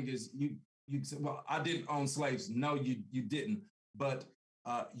up happening is you say, well, I didn't own slaves. No, you didn't, but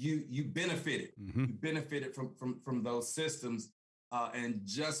you benefited. Mm-hmm. You benefited from those systems. And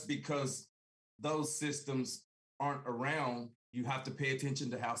just because those systems aren't around, you have to pay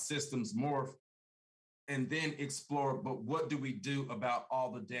attention to how systems morph and then explore, but what do we do about all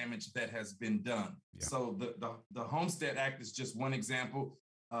the damage that has been done? Yeah. So the Homestead Act is just one example.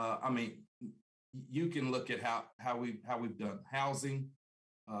 You can look at how we've done housing,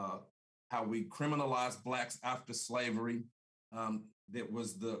 how we criminalized Blacks after slavery. that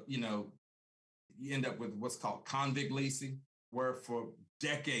was you end up with what's called convict leasing, where for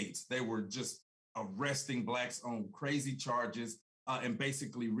decades they were just arresting Blacks on crazy charges and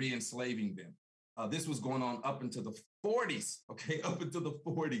basically re-enslaving them. This was going on up into the 40s, okay, up into the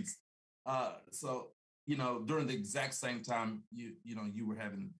 40s. So, during the exact same time, you were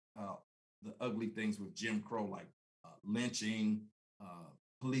having the ugly things with Jim Crow, like lynching,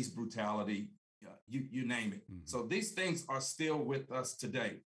 police brutality, you name it. Mm-hmm. So these things are still with us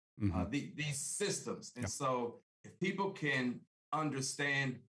today, mm-hmm. These systems. And so if people can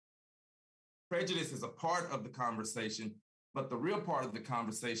understand prejudice is a part of the conversation, but the real part of the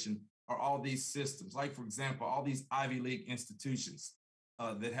conversation are all these systems. Like, for example, all these Ivy League institutions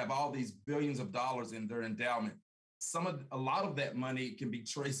that have all these billions of dollars in their endowment. A lot of that money can be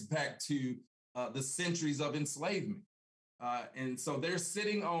traced back to the centuries of enslavement. And so they're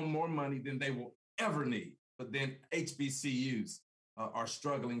sitting on more money than they will ever need. But then HBCUs are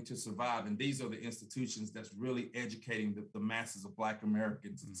struggling to survive. And these are the institutions that's really educating the masses of Black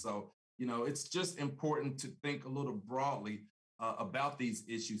Americans. Mm-hmm. And so, it's just important to think a little broadly about these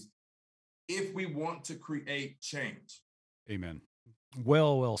issues if we want to create change. Amen.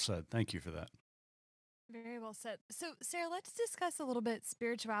 Well said. Thank you for that. Very well said. So, Sarah, let's discuss a little bit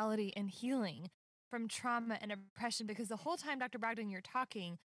spirituality and healing from trauma and oppression, because the whole time, Dr. Brogdon, you're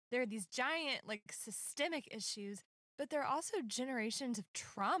talking, there are these giant, systemic issues, but there are also generations of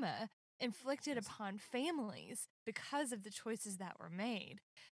trauma inflicted upon families because of the choices that were made.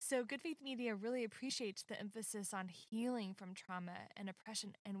 So Good Faith Media really appreciates the emphasis on healing from trauma and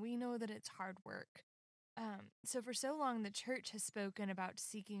oppression, and we know that it's hard work. So for so long, the church has spoken about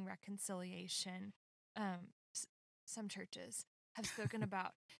seeking reconciliation. Some churches have spoken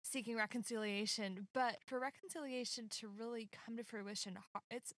about seeking reconciliation, but for reconciliation to really come to fruition,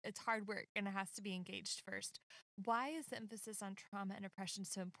 it's hard work, and it has to be engaged first. Why is the emphasis on trauma and oppression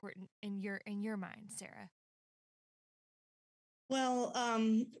so important in your mind, Sarah? Well,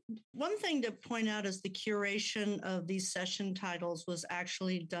 one thing to point out is the curation of these session titles was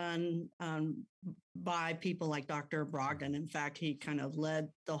actually done by people like Dr. Brogdon. In fact, he kind of led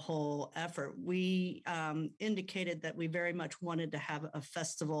the whole effort. We indicated that we very much wanted to have a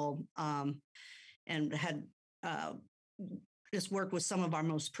festival and had just worked with some of our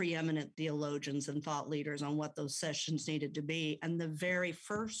most preeminent theologians and thought leaders on what those sessions needed to be. And the very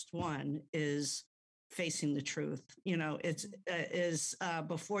first one is facing the truth. It's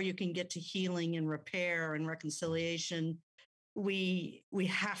before you can get to healing and repair and reconciliation, we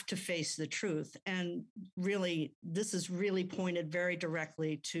have to face the truth. And really, this is really pointed very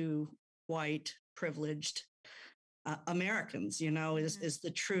directly to white privileged Americans, is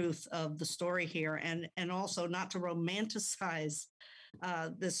the truth of the story here. And also not to romanticize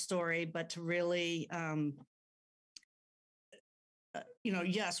this story, but to really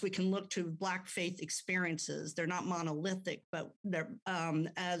yes, we can look to Black faith experiences. They're not monolithic, but they're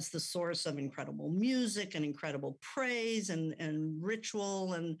as the source of incredible music and incredible praise and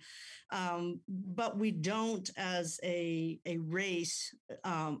ritual. And but we don't, as a race,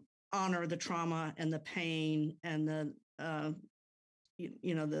 honor the trauma and the pain and the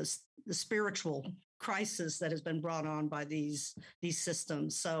spiritual crisis that has been brought on by these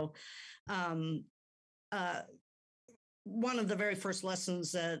systems. So. One of the very first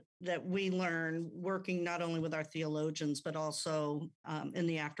lessons that we learned working not only with our theologians, but also in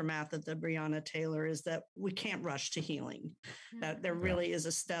the aftermath of the Breonna Taylor, is that we can't rush to healing. That there really is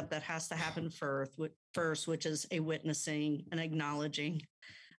a step that has to happen first, which is a witnessing and acknowledging,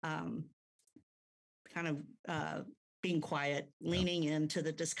 kind of being quiet, leaning into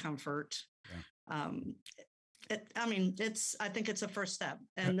the discomfort. I think it's a first step.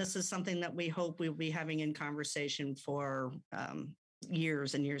 And this is something that we hope we'll be having in conversation for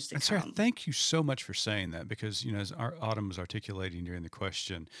years and years to come. Sarah, thank you so much for saying that, because, as Autumn was articulating during the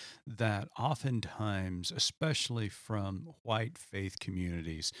question, that oftentimes, especially from white faith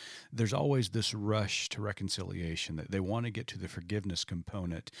communities, there's always this rush to reconciliation, that they want to get to the forgiveness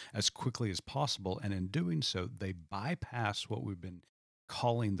component as quickly as possible. And in doing so, they bypass what we've been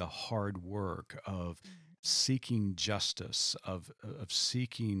calling the hard work of seeking justice, of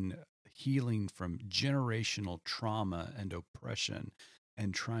seeking healing from generational trauma and oppression,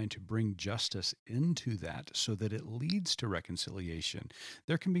 and trying to bring justice into that so that it leads to reconciliation.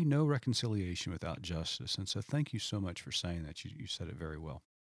 There can be no reconciliation without justice. And so thank you so much for saying that. You said it very well.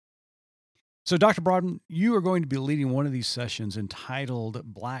 So, Dr. Brogdon, you are going to be leading one of these sessions entitled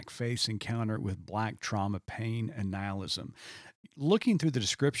Black Faith's Encounter with Black Trauma, Pain, and Nihilism. Looking through the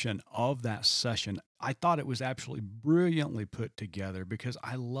description of that session, I thought it was absolutely brilliantly put together, because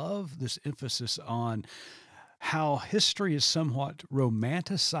I love this emphasis on how history has somewhat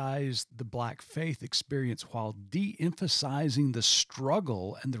romanticized the Black faith experience while de-emphasizing the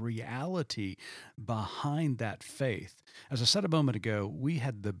struggle and the reality behind that faith. As I said a moment ago, we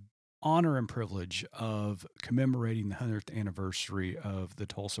had the honor and privilege of commemorating the 100th anniversary of the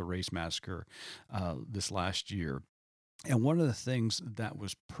Tulsa Race Massacre this last year. And one of the things that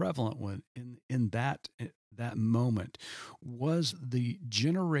was prevalent when in that moment was the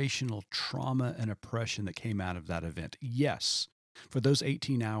generational trauma and oppression that came out of that event. Yes, for those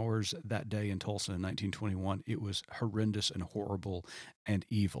 18 hours that day in Tulsa in 1921, it was horrendous and horrible and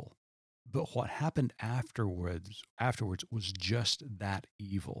evil. But what happened afterwards was just that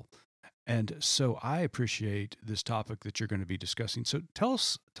evil. And so I appreciate this topic that you're going to be discussing. So tell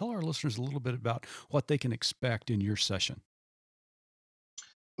our listeners a little bit about what they can expect in your session.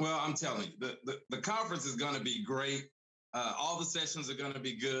 Well, I'm telling you, the conference is going to be great. All the sessions are going to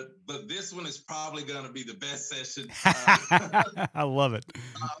be good, but this one is probably going to be the best session. I love it.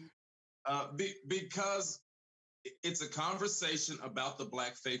 Because it's a conversation about the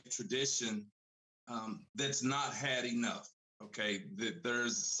Black faith tradition that's not had enough. Okay,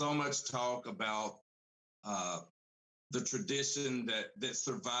 there's so much talk about the tradition that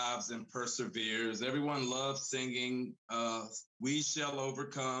survives and perseveres. Everyone loves singing, "We shall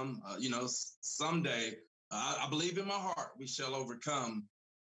overcome." Someday, I believe in my heart, we shall overcome.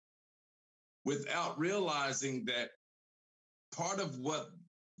 Without realizing that part of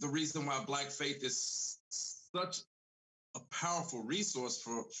the reason why Black faith is such a powerful resource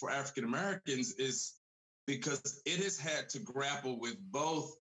for African Americans is because it has had to grapple with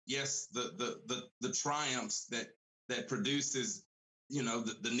both, yes, the triumphs that produces, the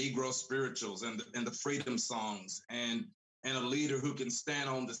Negro spirituals and the freedom songs and a leader who can stand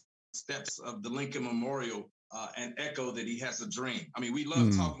on the steps of the Lincoln Memorial and echo that he has a dream. I mean, we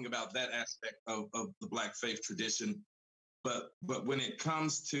love talking about that aspect of the Black faith tradition, but when it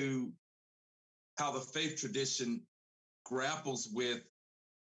comes to how the faith tradition grapples with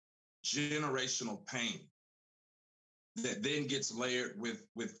generational pain that then gets layered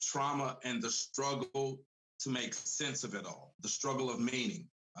with trauma and the struggle to make sense of it all, the struggle of meaning.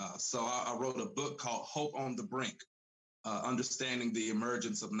 So I wrote a book called Hope on the Brink, Understanding the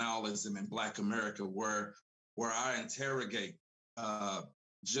Emergence of Nihilism in Black America, where I interrogate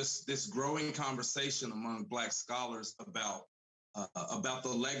just this growing conversation among Black scholars about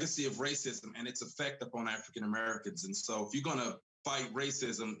the legacy of racism and its effect upon African Americans. And so if you're going to fight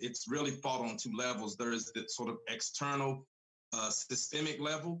racism, it's really fought on two levels. There is the sort of external systemic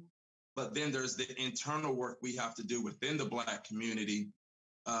level, but then there's the internal work we have to do within the Black community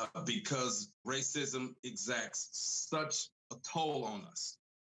because racism exacts such a toll on us.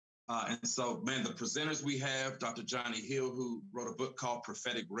 And so, man, the presenters we have, Dr. Johnny Hill, who wrote a book called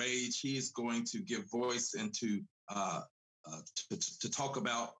Prophetic Rage, he is going to give voice into to talk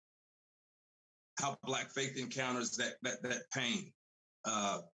about how Black faith encounters that pain.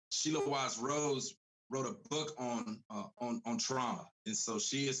 Sheila Wise Rose wrote a book on trauma, and so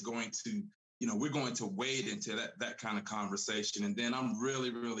she is going to, we're going to wade into that kind of conversation. And then I'm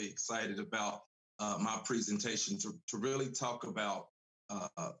really, really excited about my presentation to really talk about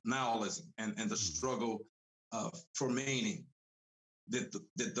nihilism and the struggle for meaning. That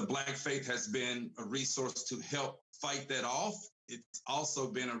the Black faith has been a resource to help fight that off. It's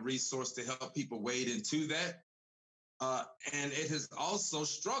also been a resource to help people wade into that. And it has also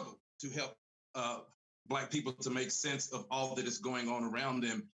struggled to help Black people to make sense of all that is going on around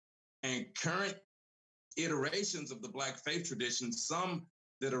them. And current iterations of the Black faith tradition, some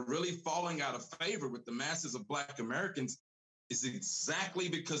that are really falling out of favor with the masses of Black Americans, is exactly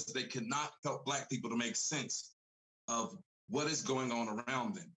because they cannot help Black people to make sense of what is going on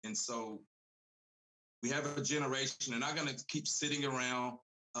around them. And so we have a generation, and I'm going to keep sitting around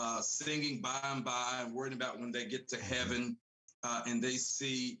singing by and by and worrying about when they get to heaven and they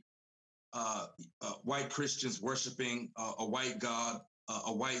see white Christians worshiping a white God,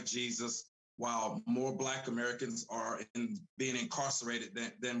 a white Jesus, while more Black Americans are being incarcerated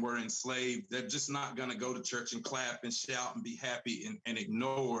than were enslaved. They're just not going to go to church and clap and shout and be happy and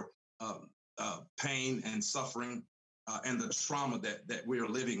ignore pain and suffering and the trauma that we are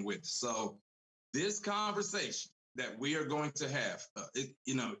living with. So this conversation that we are going to have,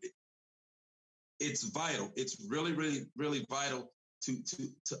 it's vital. It's really, really, really vital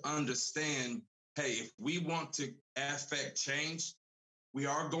to understand, hey, if we want to affect change, we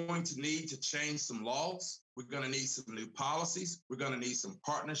are going to need to change some laws. We're going to need some new policies. We're going to need some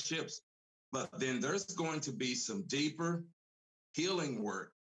partnerships. But then there's going to be some deeper healing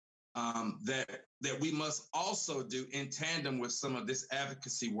work that we must also do in tandem with some of this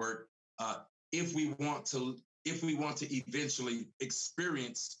advocacy work if we want to if we want to eventually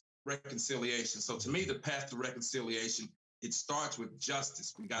experience reconciliation. So to me, the path to reconciliation, it starts with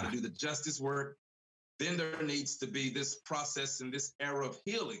justice. We got to do the justice work. Then there needs to be this process and this era of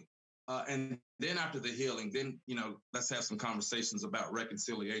healing. And then after the healing, then, let's have some conversations about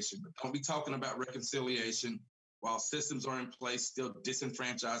reconciliation. But don't be talking about reconciliation while systems are in place, still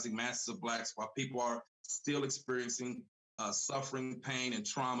disenfranchising masses of Blacks, while people are still experiencing suffering, pain, and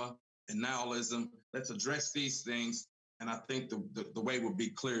trauma and nihilism. Let's address these things. And I think the way will be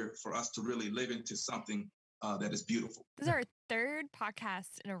clear for us to really live into something that is beautiful. This is our third podcast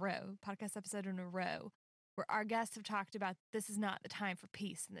episode in a row, where our guests have talked about this is not the time for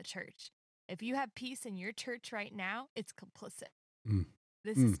peace in the church. If you have peace in your church right now, it's complicit.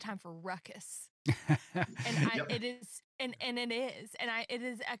 This is time for ruckus. And it is, and it is. And it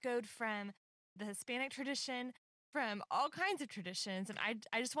is echoed from the Hispanic tradition, from all kinds of traditions. And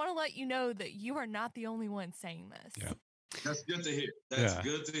I just want to let you know that you are not the only one saying this. Yeah. That's good to hear. That's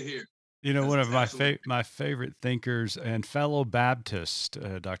good to hear. One of my favorite thinkers and fellow Baptist,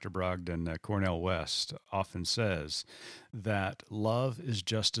 Dr. Brogdon, Cornell West, often says that love is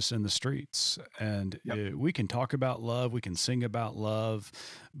justice in the streets. And we can talk about love, we can sing about love,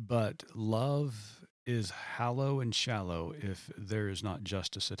 but love is hollow and shallow if there is not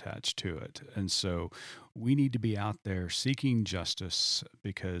justice attached to it. And so we need to be out there seeking justice,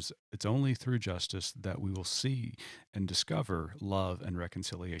 because it's only through justice that we will see and discover love and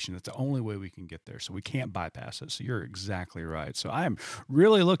reconciliation. That's the only way we can get there. So we can't bypass it. So you're exactly right. So I am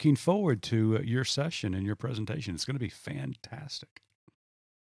really looking forward to your session and your presentation. It's going to be fantastic.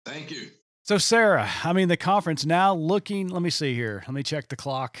 Thank you. So Sarah, the conference now looking, let me see here. Let me check the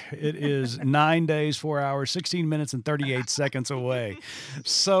clock. It is 9 days, 4 hours, 16 minutes, and 38 seconds away.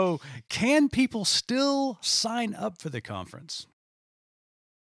 So can people still sign up for the conference?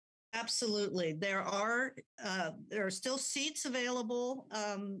 Absolutely. There are still seats available.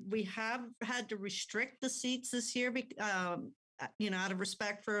 We have had to restrict the seats this year, out of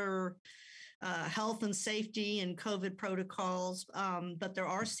respect for health and safety and COVID protocols, but there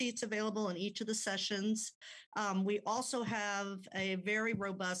are seats available in each of the sessions. We also have a very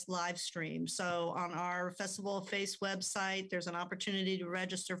robust live stream. So on our Festival of Faith website, there's an opportunity to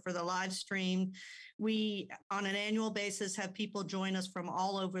register for the live stream. We, on an annual basis, have people join us from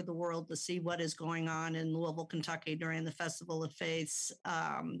all over the world to see what is going on in Louisville, Kentucky during the Festival of Faith.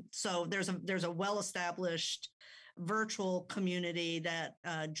 So there's a well-established virtual community that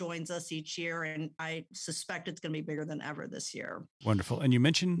joins us each year, and I suspect it's going to be bigger than ever this year. Wonderful. And you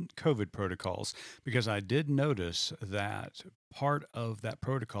mentioned COVID protocols, because I did notice that part of that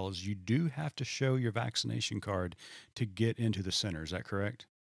protocol is you do have to show your vaccination card to get into the center. Is that correct?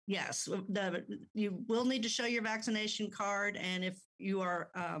 Yes, you will need to show your vaccination card, and if you are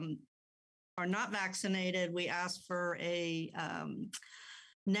not vaccinated, we ask for a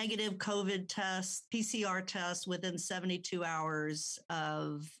negative COVID test, PCR test within 72 hours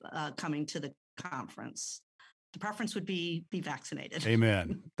of coming to the conference. The preference would be vaccinated.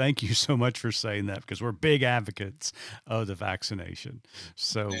 Amen. Thank you so much for saying that, because we're big advocates of the vaccination.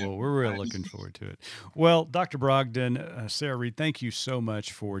 So we're really looking forward to it. Well, Dr. Brogdon, Sarah Reed, thank you so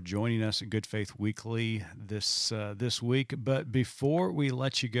much for joining us at Good Faith Weekly this week. But before we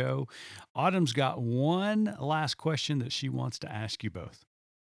let you go, Autumn's got one last question that she wants to ask you both.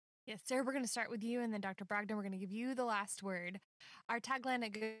 Yes, Sarah, we're going to start with you, and then Dr. Brogdon, we're going to give you the last word. Our tagline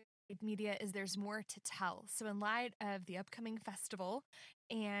at Good Faith Media is "There's more to tell." So in light of the upcoming festival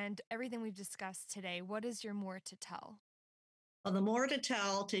and everything we've discussed today, what is your more to tell? Well, the more to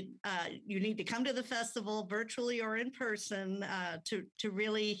tell, you need to come to the festival virtually or in person to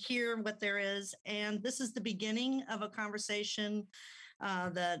really hear what there is. And this is the beginning of a conversation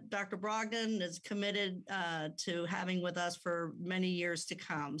that Dr. Brogdon is committed to having with us for many years to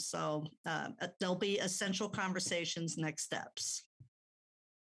come. So there'll be essential conversations, next steps.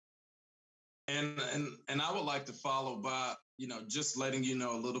 And I would like to follow by, just letting you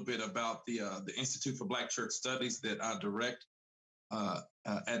know a little bit about the Institute for Black Church Studies that I direct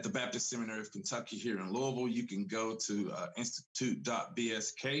at the Baptist Seminary of Kentucky here in Louisville. You can go to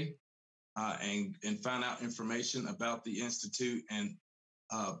institute.bsk and find out information about the Institute, and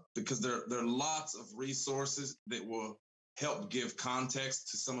because there are lots of resources that will help give context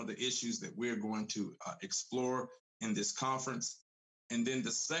to some of the issues that we're going to explore in this conference. And then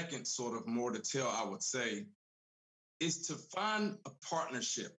the second sort of more to tell, I would say, is to find a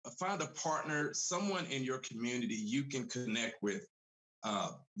partnership, find a partner, someone in your community you can connect with, a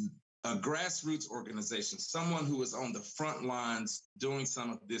grassroots organization, someone who is on the front lines doing some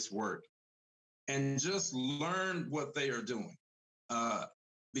of this work, and just learn what they are doing.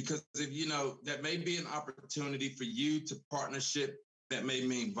 because if you know, that may be an opportunity for you to partnership. That may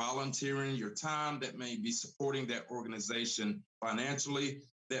mean volunteering your time. That may be supporting that organization financially.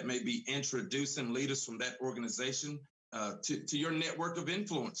 That may be introducing leaders from that organization to your network of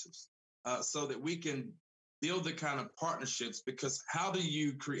influencers, so that we can build the kind of partnerships. Because how do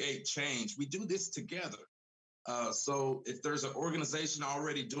you create change? We do this together. So if there's an organization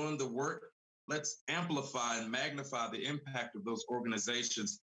already doing the work, let's amplify and magnify the impact of those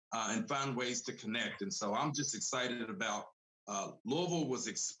organizations and find ways to connect. And so I'm just excited about Louisville was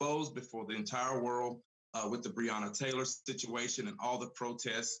exposed before the entire world with the Breonna Taylor situation and all the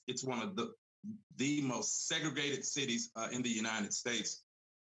protests. It's one of the most segregated cities in the United States.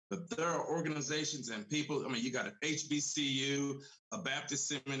 But there are organizations and people. I mean, you got an HBCU, a Baptist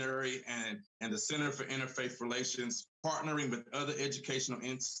seminary, and the Center for Interfaith Relations partnering with other educational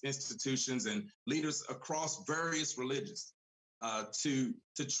institutions and leaders across various religions to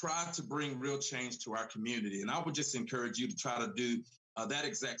try to bring real change to our community. And I would just encourage you to try to do that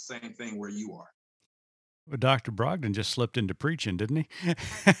exact same thing where you are. Well, Dr. Brogdon just slipped into preaching, didn't he?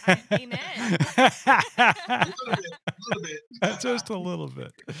 Amen. A little bit. Just a little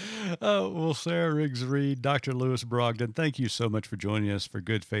bit. Well, Sarah Riggs-Reed, Dr. Lewis Brogdon, thank you so much for joining us for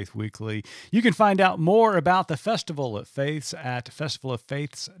Good Faith Weekly. You can find out more about the Festival of Faiths at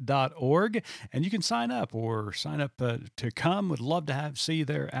festivaloffaiths.org, and you can sign up to come. Would love to see you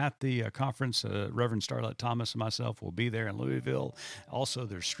there at the conference. Reverend Starlett Thomas and myself will be there in Louisville. Also,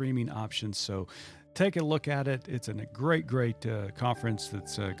 there's streaming options, so take a look at it. It's a great conference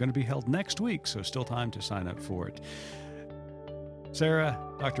that's going to be held next week, so still time to sign up for it. Sarah,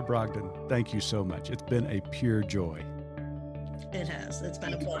 Dr. Brogdon, thank you so much. It's been a pure joy. It has. It's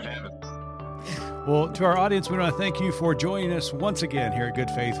been a pleasure. Well, to our audience, we want to thank you for joining us once again here at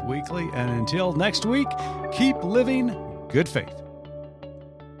Good Faith Weekly. And until next week, keep living good faith.